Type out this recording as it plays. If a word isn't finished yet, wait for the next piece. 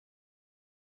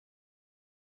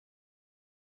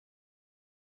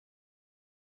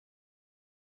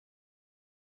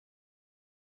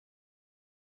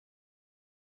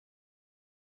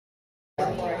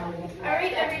All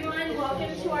right, everyone,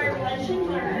 welcome to our lunch and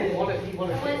learn. I want to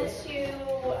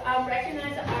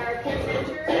recognize our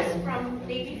presenters from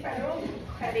Navy Federal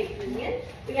Credit Union.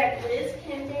 We have Liz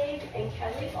Kendig and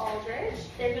Kendig Aldridge.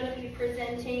 They're going to be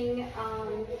presenting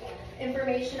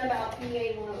information about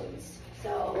VA loans.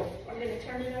 So I'm going to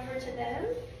turn it over to them.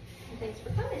 And thanks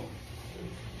for coming.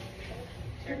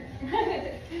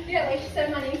 Yeah, like she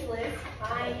said, my name's Liz.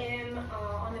 I am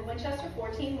on the Winchester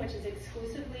 14, which is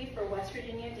exclusively for West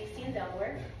Virginia, DC, and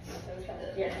Delaware. So it's kind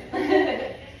of, yeah.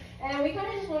 And we kind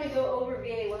of just want to go over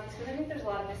VA loans because I think there's a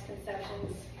lot of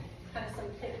misconceptions, kind of some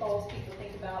pitfalls people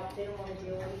think about. They don't want to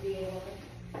deal with a VA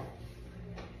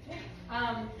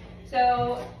loan.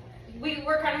 So we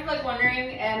were kind of like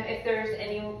wondering if there's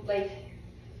any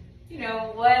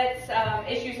what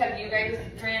issues have you guys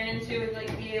ran into with like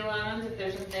VA loans? If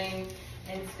there's something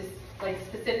and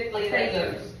specifically that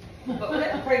you what was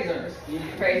it? Appraisers.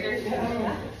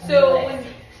 So when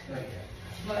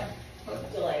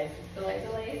Delays.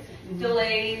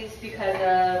 Delays because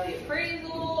of the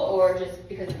appraisal or just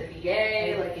because of the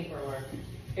VA, like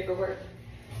paperwork.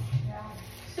 Yeah.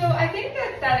 So I think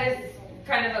that is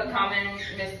kind of a common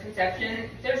misconception.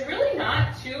 There's really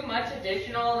not too much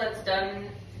additional that's done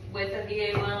with a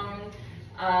VA loan.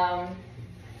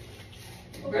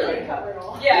 Really cover it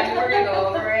all. Yeah, we're gonna go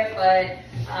over it, but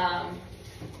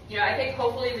I think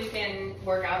hopefully we can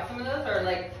work out some of those, or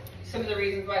like some of the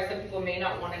reasons why some people may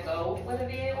not want to go with a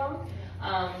VA loan.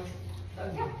 So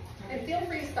yeah. And feel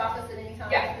free to stop us at any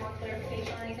time if you want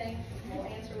clarification or anything. We'll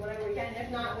answer whatever we can. If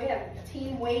not, we have a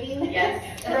team waiting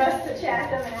for us to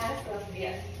chat them and ask them.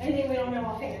 Yes. Anything we don't know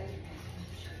offhand.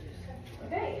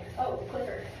 Okay. Oh, the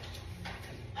clicker.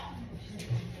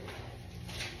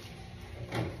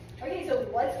 Okay, so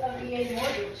what's a VA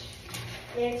mortgage?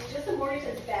 It's just a mortgage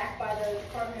that's backed by the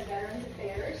Department of Veterans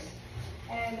Affairs.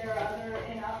 And there are other,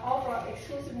 and offer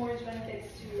exclusive mortgage benefits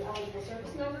to eligible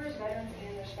service members, veterans,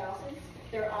 and their spouses.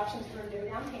 There are options for no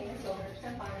down payment, so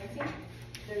 100% financing.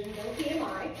 There's no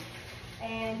PMI.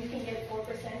 And you can get 4%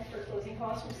 for closing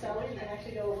costs from sellers. You can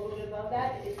actually go a little bit above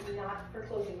that, but it's not for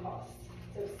closing costs.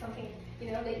 So if something, they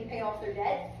can pay off their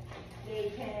debt.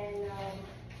 They can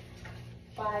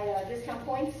buy discount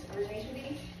points, origination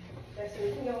fees. So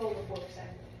we can go over 4%.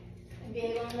 And VA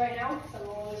loan right now, some of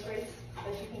the lowest rates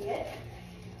that you can get.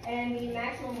 And the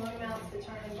maximum loan amount is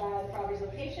determined by the property's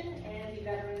location and the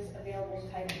veteran's available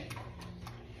entitlement.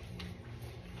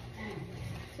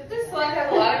 So this slide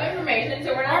has a lot of information,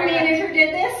 so we're not Our manager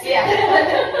did this?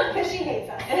 Yeah. Because she hates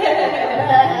us.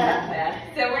 Yeah.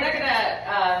 So we're not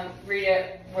gonna read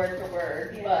it word for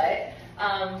word, but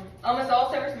almost all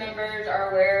service members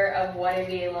are aware of what a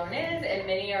VA loan is, and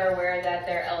many are aware that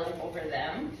they're eligible for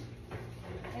them.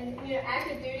 And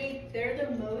active duty, they're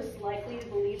the most likely to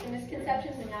believe the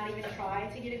misconceptions and not even try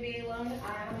to get a VA loan.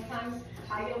 How many times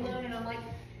I get a loan and I'm like,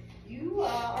 you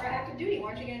are active duty, why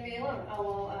aren't you getting a VA loan? Oh,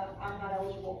 well, I'm not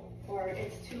eligible, or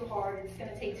it's too hard, it's going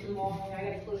to take too long, I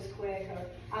got to close quick, or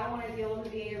I don't want to deal with the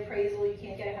VA appraisal, you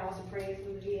can't get a house appraised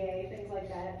with the VA, things like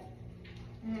that.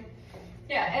 Mm-hmm.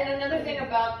 Yeah, and another thing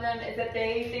about them is that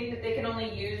they think that they can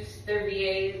only use their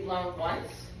VA loan once.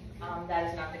 That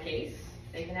is not the case.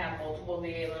 They can have multiple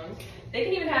VA loans. They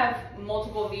can even have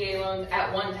multiple VA loans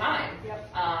at one time. Yep.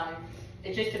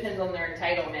 It just depends on their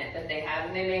entitlement that they have,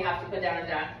 and they may have to put down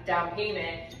a down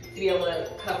payment to be able to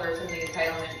cover some of the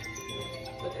entitlement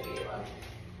with the VA loan.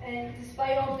 And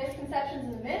despite all the misconceptions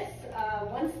and the myths,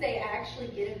 once they actually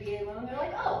get a VA loan, they're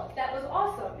like, oh, that was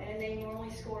awesome, and they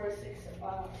normally score a 6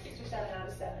 or 7 out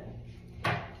of 7.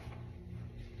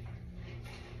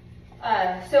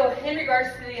 So in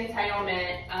regards to the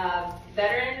entitlement,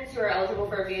 veterans who are eligible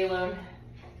for a VA loan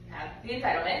have the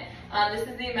entitlement. This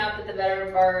is the amount that the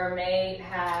veteran borrower may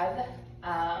have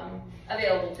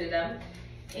available to them.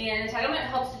 And entitlement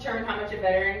helps determine how much a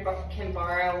veteran can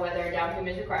borrow, whether a down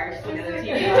payment is required. Just look at the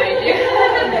TV behind you.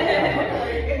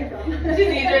 It's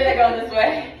easier to go this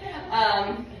way.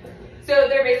 So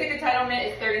their basic entitlement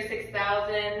is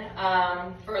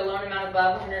 $36,000 for a loan amount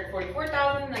above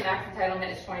 $144,000. The max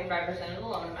entitlement is 25% of the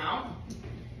loan amount.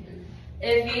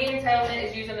 If VA entitlement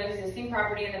is used on an existing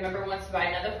property and the member wants to buy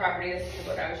another property, this is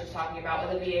what I was just talking about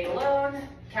with a VA loan,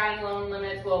 county loan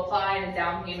limits will apply and a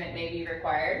down payment may be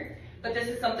required. But this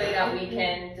is something that we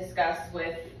can discuss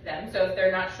with them. So if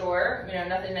they're not sure,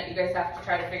 nothing that you guys have to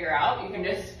try to figure out, you can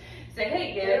just say,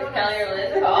 hey, give Kelly or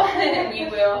Liz a call, and we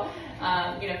will,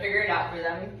 figure it out for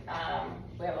them.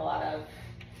 We have a lot of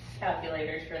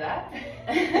calculators for that.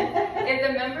 If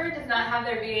the member does not have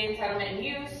their VA entitlement in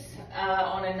use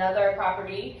on another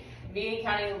property, VA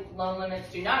county loan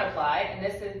limits do not apply. In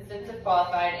this instance, if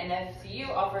qualified, an FCU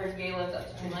offers VA loans up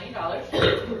to $2 million.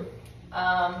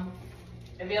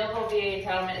 Available VA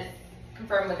entitlement is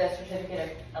confirmed with a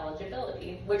certificate of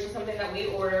eligibility, which is something that we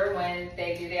order when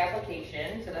they do the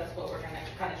application. So that's what we're going to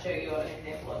kind of show you an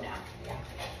example of now. Yeah.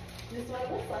 This is what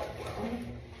it looks like.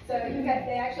 So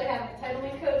they actually have an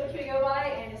entitlement code which we go by,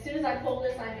 and as soon as I pull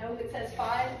this, I know if it says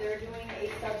 5, they're doing a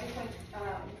subsequent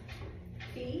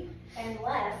fee,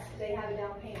 unless they have a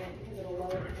down payment because it'll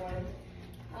lower it for them.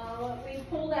 We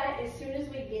pull that as soon as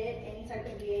we get any type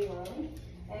of VA loan,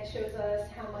 and it shows us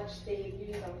how much they've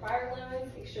used on prior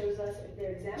loans. It shows us if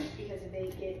they're exempt, because if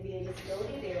they get VA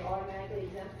disability, they are automatically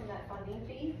exempt from that funding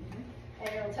fee. And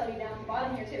it'll tell you down the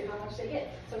bottom here too how much they get.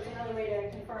 So it's another way to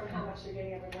confirm how much they're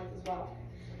getting every month as well.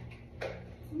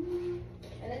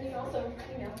 And then you can also,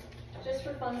 just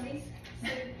for funsies,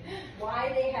 see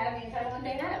why they have the entitlement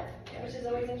paid out, which is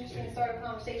always interesting to start a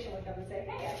conversation with them and say,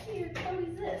 hey, I see your code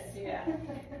is this. Yeah.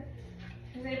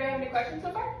 Does anybody have any questions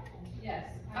so far? Yes.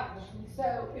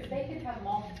 So if they could have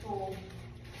multiple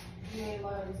VA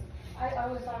loans, I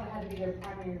always thought it had to be their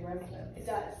primary residence. It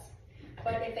does.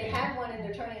 But if they have one and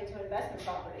they're turning it into an investment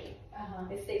property,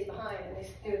 it stays behind and they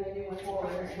do the new one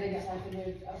forward. So they just have to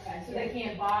move, okay, so they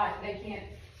can't buy, they can't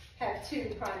have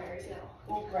 2 primaries now.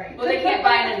 Well, right. Well, they can't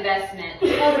buy an investment.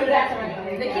 Oh, so that's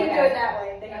right. They can't go that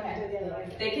way. They have to do the other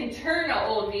way. They can turn an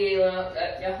old VA loan,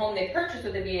 a home they purchased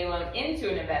with a VA loan, into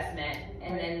an investment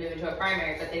and then move it to a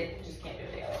primary, but they just can't do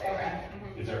it the other way around.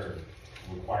 Is there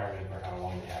a requirement for how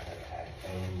long they have to have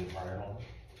owned the prior home?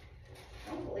 I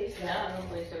don't believe so. No, I don't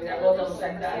believe so. We'll double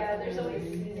check that. Yeah, there's always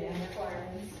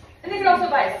requirements. And they can also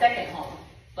buy a second home,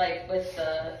 like with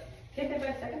the. Can't they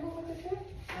buy a second home with it too?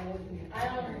 I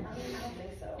don't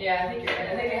think so. Yeah, I think you're right.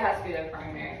 I think it has to be their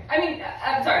primary. I mean,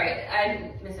 I'm sorry,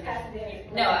 I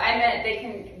misunderstood. No, I meant they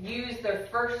can use their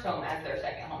first home as their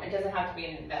second home. It doesn't have to be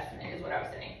an investment, is what I was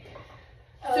saying.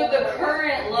 So the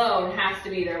current loan has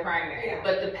to be their primary,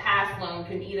 but the past loan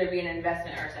can either be an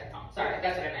investment or a second home. Sorry,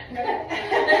 that's what I meant.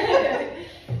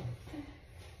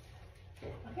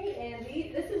 Okay, and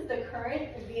this is the current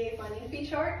VA funding fee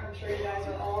chart. I'm sure you guys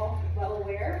are all well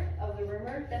aware of the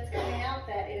rumor that's coming out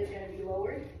that it is going to be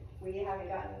lowered. We haven't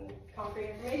gotten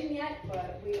concrete information yet,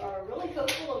 but we are really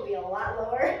hopeful it'll be a lot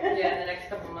lower. Yeah, in the next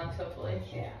couple of months, hopefully.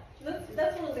 Yeah.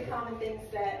 That's one of the common things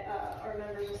that our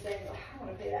members will say, well, I don't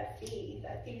want to pay that fee.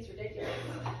 That fee's ridiculous.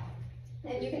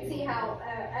 And you can see how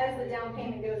as the down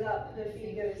payment goes up, the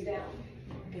fee goes down.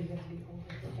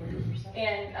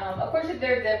 And of course, if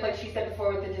they're exempt, like she said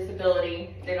before, with the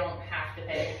disability, they don't have to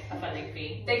pay a funding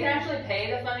fee. They can actually pay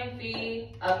the funding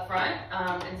fee up front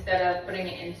instead of putting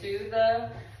it into the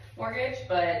mortgage,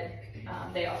 but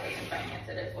they also can finance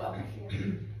it as well.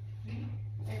 And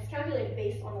it's calculated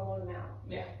based on the loan amount.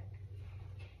 Yeah.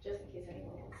 Just in case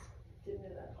anyone else didn't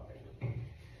know that already.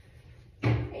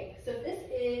 Okay, so this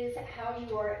is how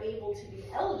you are able to be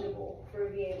eligible for a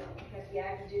VA loan. You have to be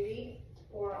active duty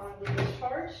or on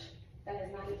discharge that has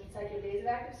 90 consecutive days of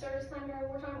active service time during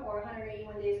wartime, or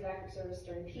 181 days of active service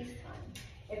during peacetime.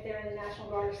 If they're in the National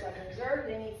Guard or Selective Reserve,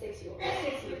 they need 6 years.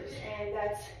 And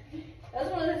that's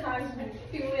one of the times when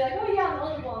people will be like, oh yeah, I'm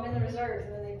eligible, I'm in the reserves,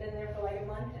 and then they've been there for like a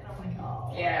month, and I'm like,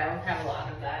 oh. Yeah, we have a lot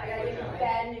of that. I gotta give you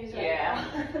bad news right now.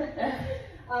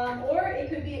 Or it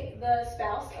could be the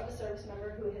spouse of a service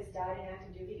member who has died in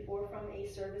active duty or from a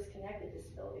service-connected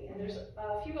disability. And there's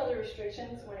a few other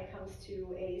restrictions when it comes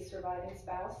to a surviving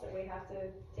spouse that we have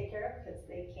to take care of because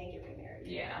they can't get remarried.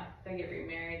 Yeah, if they get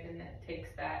remarried, then it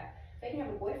takes that. They can have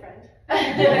a boyfriend.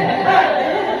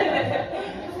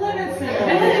 Long-term's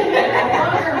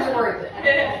worth it.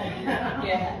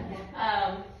 Yeah.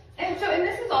 And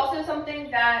this is also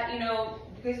something that, you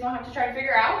guys don't have to try to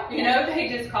figure out. They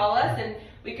just call us and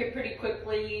we could pretty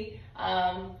quickly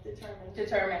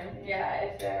determine,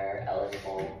 if they're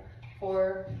eligible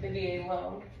for the VA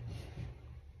loan.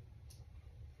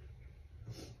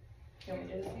 Can we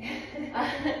do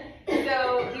this? So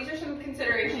these are some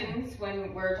considerations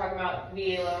when we're talking about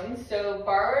VA loans. So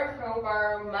borrower and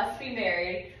co-borrower must be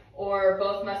married, or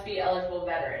both must be eligible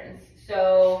veterans.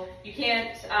 So you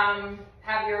can't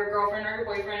have your girlfriend or your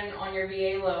boyfriend on your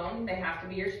VA loan. They have to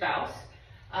be your spouse,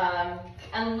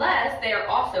 unless they are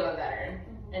also a veteran,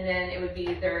 and then we would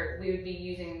be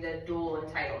using the dual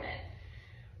entitlement.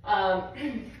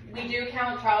 We do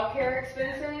count child care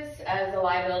expenses as a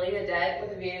liability to debt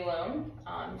with a VA loan.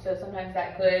 So sometimes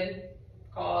that could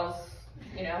cause,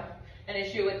 an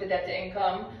issue with the debt to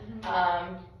income.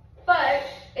 But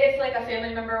if like a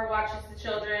family member watches the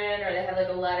children, or they have like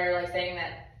a letter like saying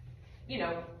that,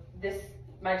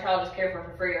 my child is cared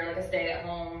for free, or like a stay at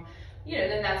home,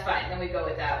 then that's fine. Then we go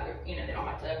with that. They don't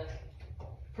have to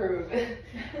prove.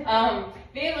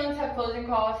 VA loans have closing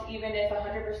costs even if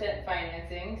 100%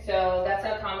 financing, so that's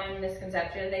a common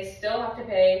misconception. They still have to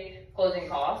pay closing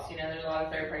costs. You know, there's a lot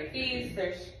of third-party fees.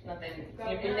 There's nothing,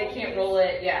 and they can't roll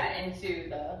it, into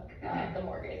the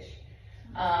mortgage.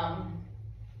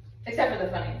 Except for the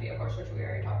funding fee, of course, which we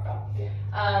already talked about.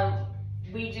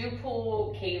 We do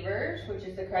pull CAVERS, which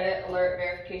is the Credit Alert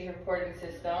Verification Reporting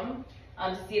System,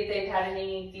 to see if they've had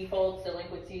any defaults,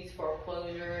 delinquencies,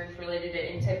 foreclosures related to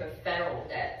any type of federal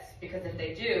debts. Because if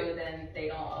they do, then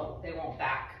they won't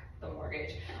back the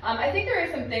mortgage. I think there are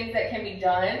some things that can be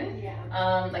done.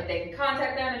 Like they can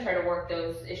contact them and try to work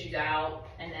those issues out,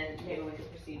 and then maybe we can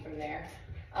proceed from there.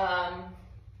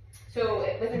 So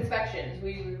with inspections,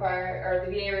 the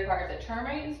VA requires a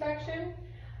termite inspection,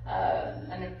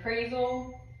 an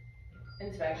appraisal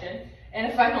inspection,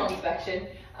 and a final inspection.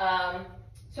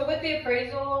 So with the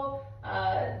appraisal,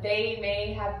 they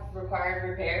may have required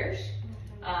repairs,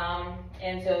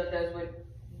 and so those would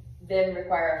then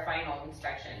require a final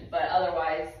inspection. But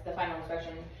otherwise, the final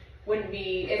inspection wouldn't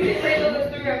be, if the appraisal goes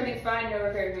through, everything's fine, no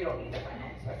repairs, we don't need the final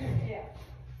inspection.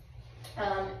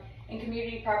 In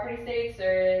community property states,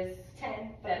 there is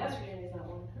 10, but West Virginia is not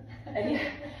one.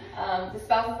 The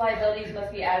spouse's liabilities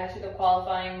must be added to the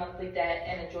qualifying monthly debt,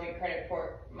 and a joint credit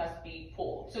report must be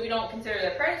pulled. So we don't consider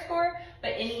their credit score,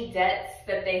 but any debts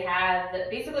that they have, that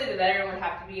basically the veteran would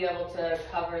have to be able to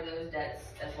cover those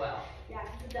debts as well. Yeah,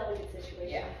 it's a delicate situation.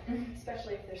 Yeah.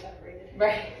 Especially if they're separated.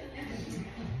 Right.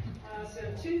 So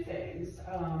two things,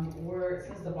 where it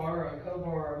says the borrower and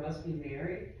co-borrower must be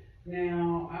married.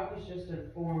 Now, I was just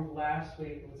informed last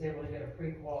week, was able to get a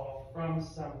pre-qual from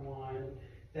someone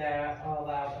that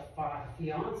allowed a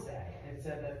fiance, and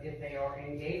said that if they are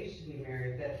engaged to be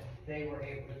married, that they were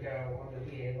able to go on the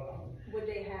VA loan. Would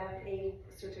they have a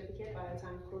certificate by the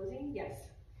time of closing? Yes.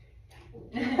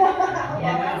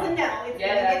 That's a no. It's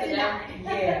that's a no.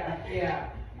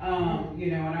 You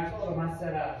know, and I told them, I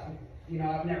said,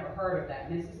 I've never heard of that.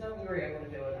 And they says, no, we were able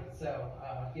to do it. So, I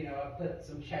put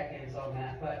some check-ins on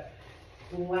that. But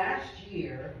last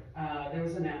year, there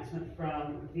was an announcement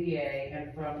from VA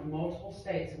and from multiple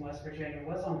states, and West Virginia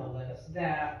was on the list,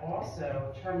 that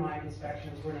also termite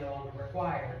inspections were no longer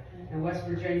required. And West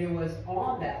Virginia was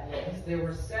on that list. There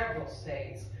were several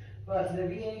states. But the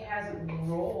VA hasn't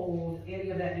rolled any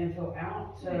of that info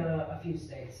out to a few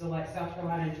states. So like South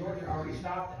Carolina and Georgia already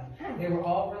stopped them. They were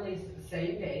all released at the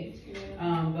same date,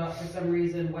 but for some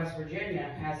reason West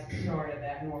Virginia hasn't started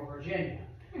that, nor Virginia.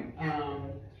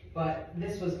 But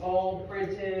this was all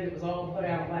printed, it was all put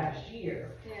out last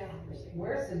year.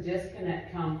 Where's the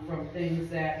disconnect come from things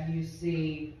that you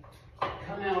see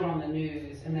come out on the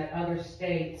news and that other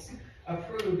states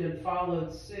approved and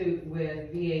followed suit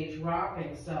with VA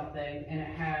dropping something, and it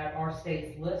had our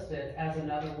states listed as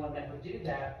another one that would do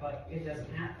that, but it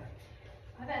doesn't happen?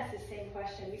 I've asked the same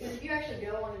question, because if you actually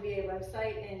go on the VA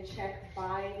website and check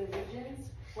by the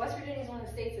regions, West Virginia is one of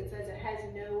the states that says it has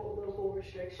no local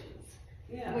restrictions,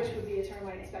 which would be a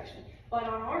termite inspection. But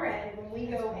on our end, when we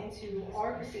go into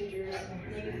our procedures,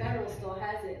 Navy Federal still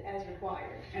has it as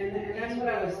required. And that's what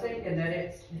I was thinking, that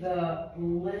it's the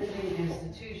lending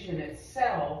institution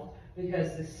itself,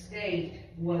 because the state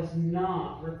was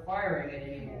not requiring it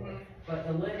anymore. But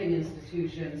the lending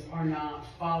institutions are not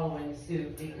following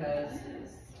suit because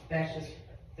that's just,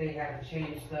 they haven't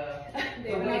changed the way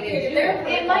they do it.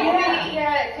 It might be,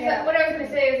 because what I was going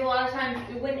to say is a lot of times,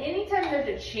 anytime there's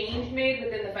a change made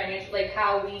within the financial, like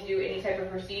how we do any type of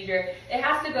procedure, it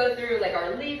has to go through like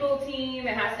our legal team,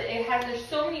 there's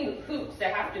so many hoops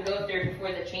that have to go through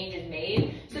before the change is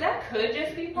made. So that could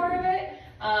just be part of it.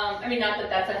 I mean, not that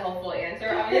that's a helpful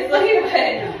answer, obviously, but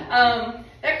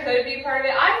that could be part of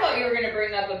it. I thought you were going to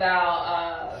bring up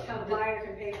about How the buyer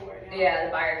can pay for it now. Yeah,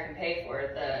 the buyer can pay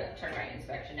for the termite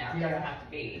inspection now. It doesn't have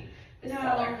to be the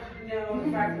seller. No,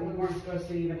 the fact that we weren't supposed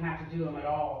to even have to do them at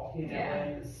all,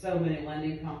 and so many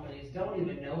lending companies don't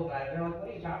even know about it. They're like, what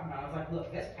are you talking about? I was like, look,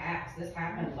 this passed. This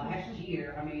happened last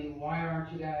year. I mean, why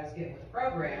aren't you guys getting with the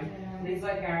program? And he's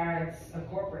like, it's a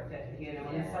corporate thing,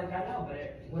 and it's like, I know, but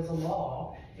it was a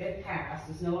law. It passed.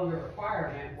 It's no longer a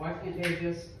requirement. Why can't they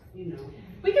just,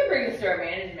 We can bring this to our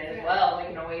management as well. We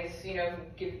can always,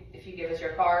 if you give us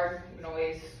your card, we can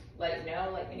always let you know,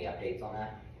 like any updates on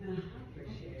that.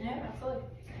 Appreciate it. Yeah, absolutely.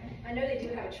 I know they do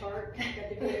have a chart that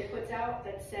the VA puts out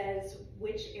that says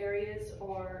which areas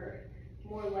are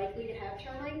more likely to have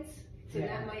termites. So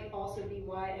that might also be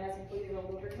why it hasn't included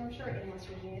all over. I'm sure in West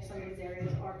Virginia, some of these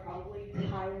areas are probably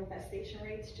higher infestation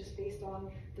rates just based on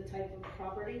the type of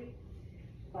property.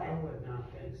 But I would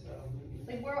not think so.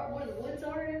 like where the woods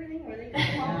are and everything, where they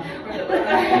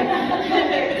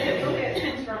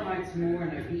Termites more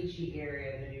in a beachy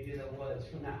area than you do the woods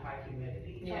from that high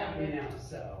humidity. Yeah. You know,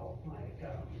 so, like,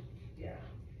 yeah.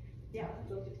 Yeah,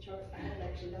 look at the chart, I haven't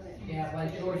actually done it. Yeah,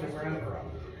 like Georgia, we're over 'em.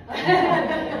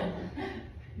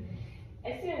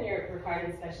 I see on your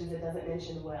required inspections, it doesn't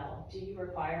mention well. Do you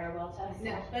require a well test?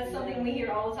 No, that's something we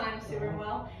hear all the time, sewer and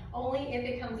well, only if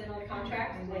it comes in on a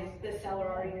contract, like the seller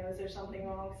already knows there's something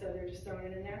wrong, so they're just throwing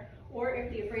it in there. Or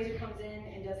if the appraiser comes in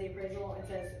and does the appraisal and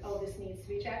says, oh, this needs to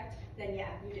be checked, then yeah,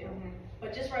 you do.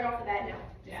 But just right off the bat, no.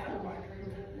 Yeah.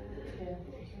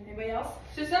 Anybody else?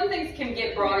 So some things can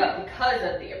get brought up because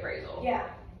of the appraisal. Yeah.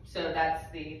 So that's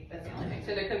the only thing.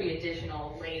 So there could be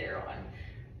additional later on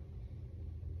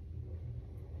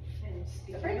And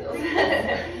speaking of appraisals.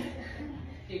 appraisals,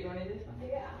 Do you want to do this one?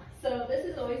 yeah, so this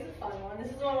is always the fun one.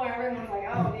 This is the one where everyone's like,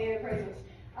 oh, VA appraisals.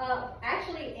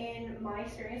 Actually, in my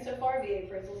experience so far, VA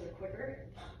appraisals are quicker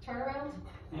turnarounds.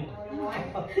 I don't know why.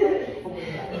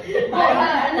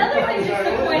 Another thing just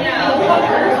to point out.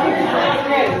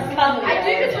 I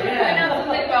do just want to point out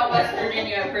something about West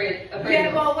Virginia appraisals.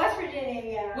 Yeah, well, West Virginia,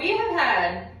 yeah. We have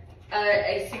had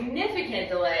a significant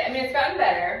delay. I mean, it's gotten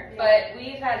better, but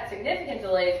we've had significant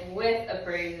delays with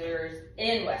appraisers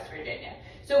in West Virginia.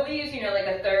 So we use, like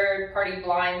a third-party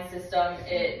blind system.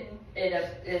 It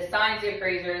assigns the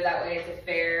appraiser. That way, it's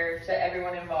fair to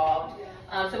everyone involved.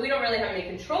 So we don't really have any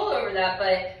control over that.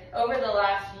 But over the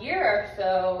last year or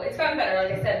so, it's gotten better,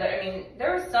 like I said. But I mean,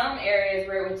 there were some areas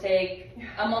where it would take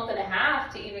a month and a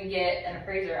half to even get an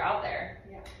appraiser out there.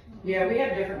 Yeah, we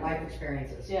have different life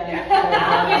experiences. Yeah.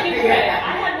 I'll give you credit.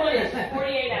 I had one in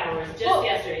 48 hours just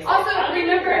yesterday. So Also,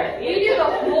 remember, we do the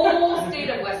whole state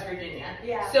of West Virginia.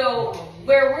 Yeah. So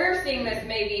where we're seeing this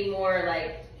may be more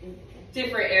like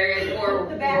different areas or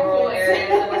The rural backwoods.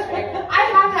 areas of West Virginia. I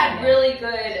have had really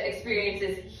good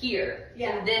experiences here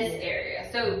in this area.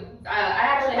 So I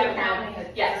actually haven't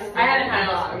had, I haven't had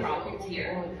a lot of problems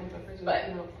here.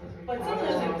 But some of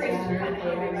those appraisers are kind of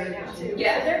angry right now too.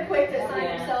 Yeah. So they're quick to assign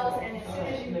themselves, and as soon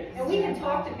as you, and we can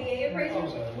talk to VA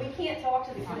appraisers, we can't talk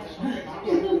to the commission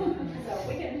appraisers. So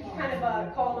we can kind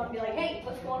of call them and be like, hey,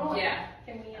 what's going on? Yeah.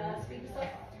 Can we speak to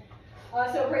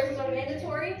stuff? So appraisals are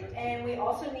mandatory, and we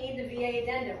also need the VA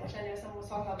addendum, which I know someone was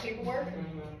talking about paperwork.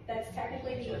 That's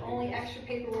technically the only extra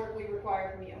paperwork we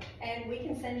require from you. And we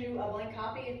can send you a blank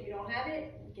copy if you don't have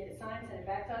it, get it signed, send it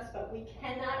back to us, but we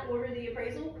cannot order the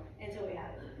appraisal until we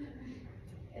have it.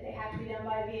 And they have to be done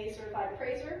by a VA certified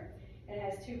appraiser. And it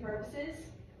has two purposes: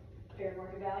 fair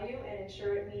market value and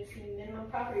ensure it meets the minimum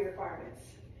property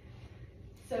requirements.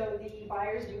 So the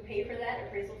buyers do pay for that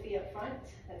appraisal fee up front.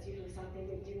 That's usually something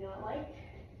they do not like.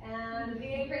 And the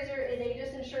VA appraiser, they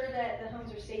just ensure that the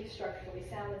homes are safe, structurally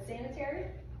sound, and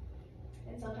sanitary.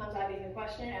 And sometimes I've even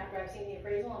questioned it after I've seen the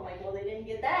appraisal. I'm like, well, they didn't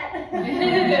get that.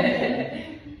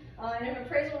 And if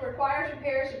appraisal requires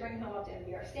repairs to bring the home up to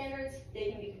NBR standards,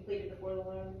 they can be completed before the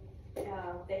loan.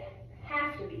 They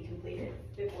have to be completed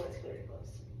before it's clear to close.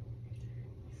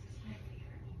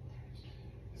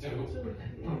 So,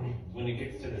 when it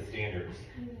gets to the standards,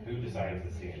 who decides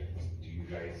the standards? Do you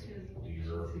guys, do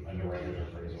your underwriters or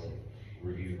appraisal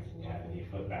review, have any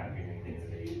foot back in anything that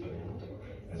they put in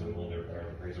as a builder or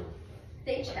appraiser?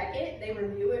 They check it, they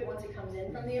review it once it comes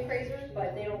in from the appraisers,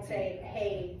 but they don't say,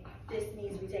 hey, this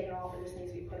needs to be taken off or this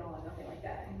needs to be put on, nothing like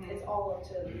that. It's all up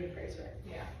to the appraiser.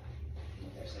 Yeah.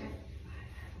 What they're saying.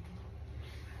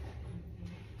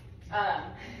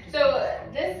 So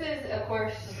this is, of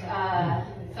course,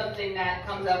 something that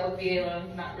comes up with VA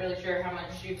loans. Not really sure how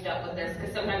much you've dealt with this,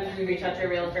 because sometimes we reach out to a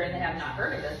realtor and they have not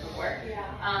heard of this before.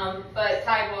 Yeah. But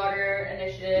Tidewater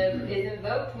Initiative is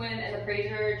invoked when an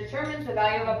appraiser determines the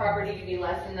value of a property to be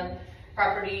less than the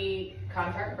property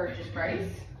contract purchase price.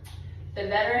 The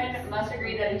veteran must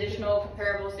agree that additional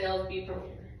comparable sales be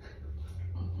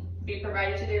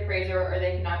provided to the appraiser or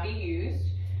they cannot be used.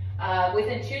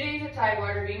 Within 2 days of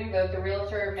Tidewater being invoked, the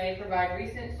realtor may provide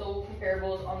recent sold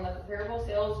comparables on the comparable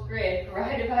sales grid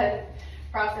provided by the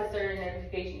processor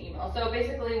notification email. So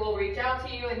basically, we'll reach out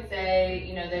to you and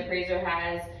say, the appraiser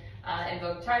has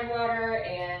invoked Tidewater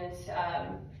and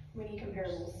We need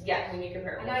comparables. yeah, we need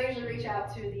comparables. And I usually reach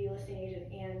out to the listing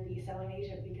agent and the selling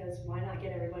agent because why not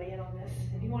get everybody in on this?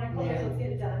 If you want to close, let's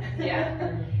get it done.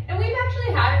 Yeah, and we've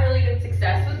actually had really good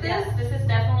success with this. This is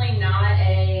definitely not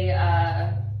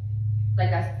a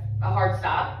hard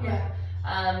stop. Yeah.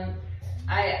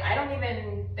 I don't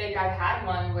even think I've had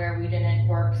one where we didn't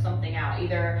work something out.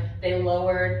 Either they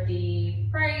lowered the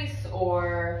price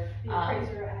or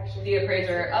the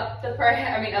appraiser upped the price.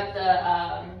 Up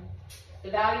the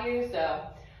value. So,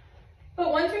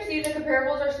 but once received, the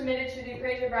comparables are submitted to the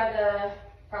appraiser by the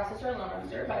processor and loan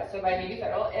officer. So by Navy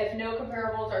Federal. If no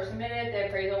comparables are submitted, the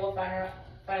appraiser will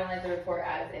finalize the report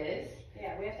as is.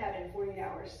 Yeah, we have to have it in 48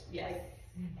 hours. Yes. Like,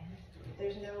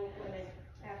 there's no limit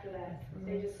after that.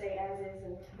 They just say as is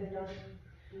and they're done.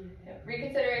 Yep.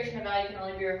 Reconsideration of value can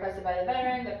only be requested by the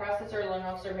veteran. The processor or loan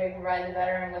officer may provide the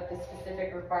veteran with the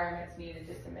specific requirements needed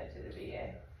to submit to the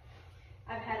VA.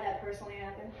 I've had that personally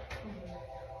happen.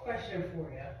 Question for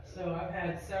you. So I've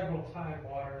had several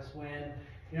Tidewaters when,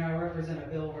 you know, I represent a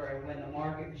builder, and when the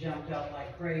market jumped up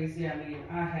like crazy, I mean,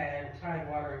 I had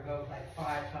Tidewater invoked like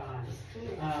 5 times,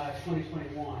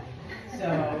 2021. So,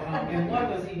 and one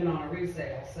was even on a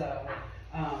resale. So,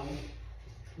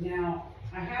 now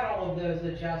I had all of those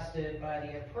adjusted by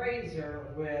the appraiser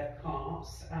with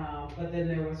comps, but then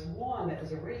there was one that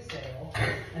was a resale,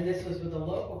 and this was with a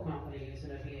local company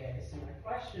using a VA. So my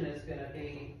question is going to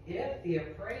be, if the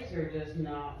appraiser does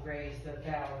not raise the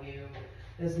value,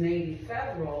 does Navy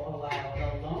Federal allow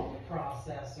the loan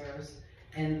processors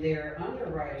and their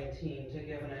underwriting team to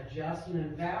give an adjustment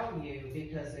in value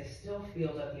because they still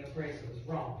feel that the appraiser was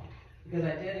wrong? Because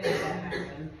I did have that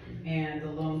happen, and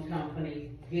the loan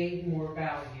company gave more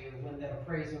value when the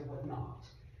appraiser would not.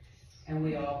 And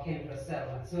we all came to a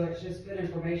settlement. So it's just good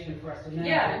information for us to know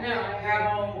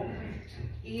how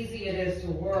easy it is to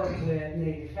work with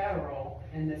Navy Federal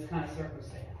in this kind of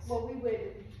circumstance. Well, we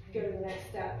would go to the next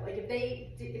step. Like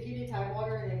if you do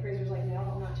Tidewater and the appraiser's like, no,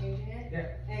 I'm not changing it.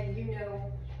 Yeah. And you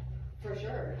know for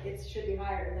sure it should be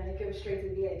higher, then it goes straight to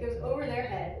the VA. It goes over their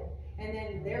head, and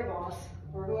then their boss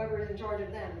or whoever is in charge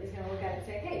of them is going to look at it and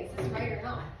say, hey, is this right or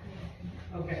not?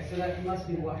 Okay, so that must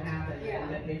be what happened, Yeah.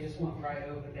 that they just went right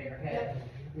over their head.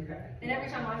 Okay. And every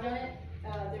time I've done it,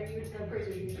 the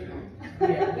appraiser's usually wrong.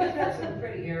 Yeah, we've got some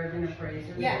pretty arrogant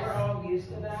appraisers. Yes. We're all used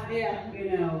to that. Yeah.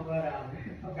 You know,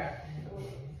 but, okay.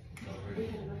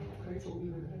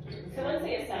 So once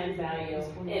they assign value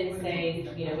and say,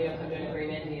 you know, we don't come to an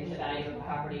agreement, we get the value of the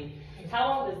property, how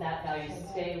long does that value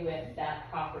stay with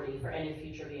that property for any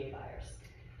future VA buyers?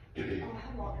 Oh,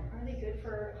 how long? Are they good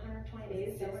for 120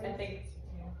 days? I think,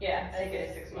 yeah, I think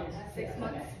it's 6 months. 6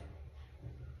 months? Okay.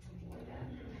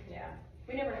 Yeah.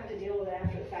 We never have to deal with it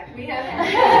after the fact. We have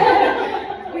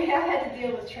had to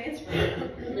deal with transfer,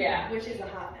 Yeah. which is a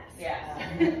hot mess. Yeah.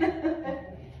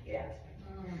 Yeah.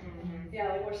 Yeah,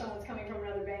 like where someone's coming from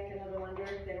another bank, another lender,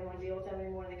 they don't want to deal with them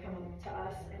anymore, they come to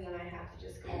us, and then I have to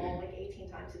just call like 18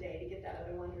 times a day to get that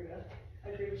other lender to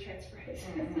agree to transfer it.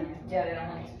 Yeah, they don't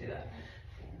want us to do that.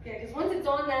 Yeah, because once it's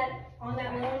on that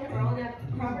loan or on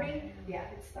that property, yeah,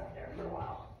 it's stuck there for a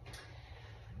while.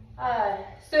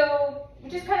 So we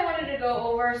just kind of wanted to go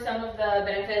over some of the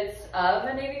benefits of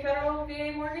a Navy Federal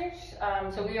VA mortgage.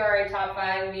 So we are a top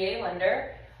 5 VA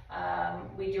lender.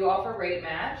 We do offer rate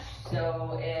match,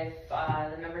 so if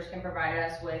the members can provide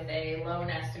us with a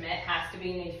loan estimate, has to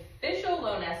be an official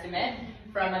loan estimate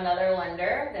from another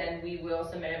lender, then we will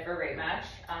submit it for rate match.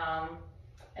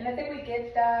 And I think we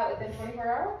get that within 24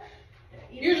 hours.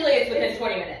 Usually it's within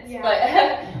 20 minutes, yeah.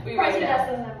 but we Pricing wait test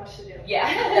now. doesn't have much to do.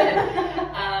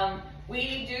 Yeah.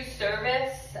 We do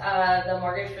service the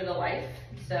mortgage for the life.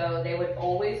 So they would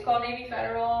always call Navy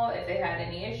Federal if they had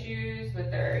any issues with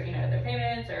their, you know, their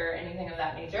payments or anything of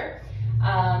that nature.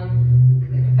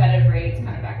 Competitive rates,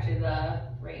 kind of back to the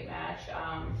rate match.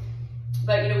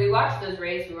 But you know, we watch those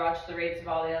rates. We watch the rates of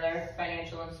all the other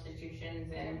financial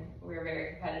institutions, and we're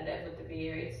very competitive with the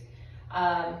VA rates.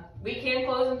 We can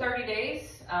close in 30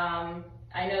 days.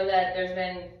 I know that there's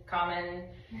been common,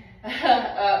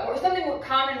 or something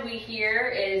common we hear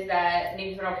is that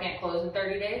Navy Federal can't close in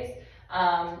 30 days.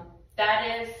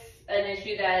 That is an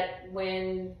issue that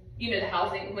when, you know,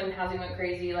 when housing went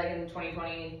crazy, like in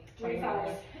 2020,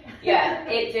 2021, yeah,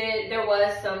 it did, there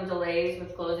was some delays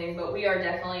with closing, but we are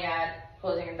definitely at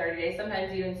closing in 30 days,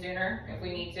 sometimes even sooner if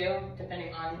we need to,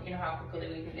 depending on, you know, how quickly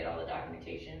we can get all the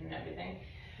documentation and everything.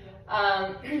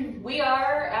 We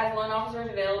are, as loan officers,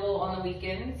 available on the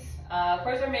weekends. Of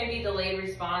course, there may be delayed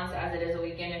response as it is a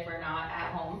weekend if we're not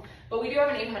at home, but we do have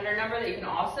an 800 number that you can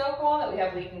also call that we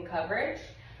have weekend coverage.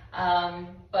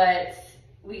 But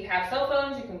we have cell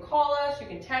phones, you can call us, you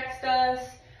can text us,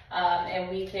 and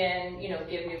we can, you know,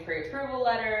 give you pre-approval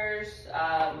letters,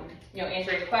 you know,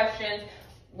 answer any questions.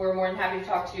 We're more than happy to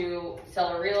talk to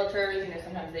seller realtors, you know,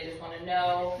 sometimes they just want to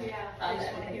know. Yeah, I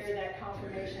just want to hear that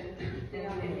confirmation that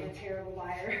I'm going to be a terrible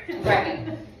buyer. Right.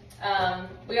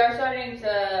 We are starting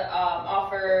to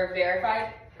offer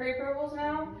verified pre-approvals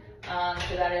now,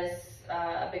 so that is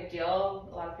a big deal.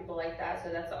 A lot of people like that, so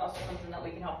that's also something that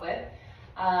we can help with.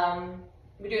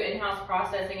 We do in-house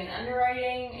processing and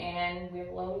underwriting, and we have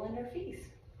low lender fees.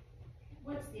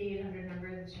 What's the 800 number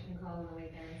that you can call on the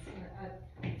weekends?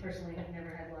 I personally have never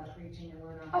had luck reaching a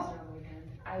loan officer on the weekend.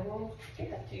 I will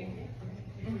get that to you.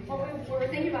 Well, we're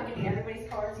thinking about getting everybody's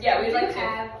cards. Yeah, we'd like We to.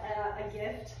 have a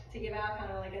gift to give out,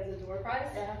 kind of like as a door prize.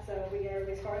 Yeah. So we get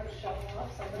everybody's cards, shut them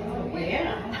off, somebody's. Oh,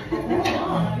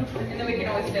 yeah. And then we can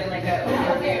always send like a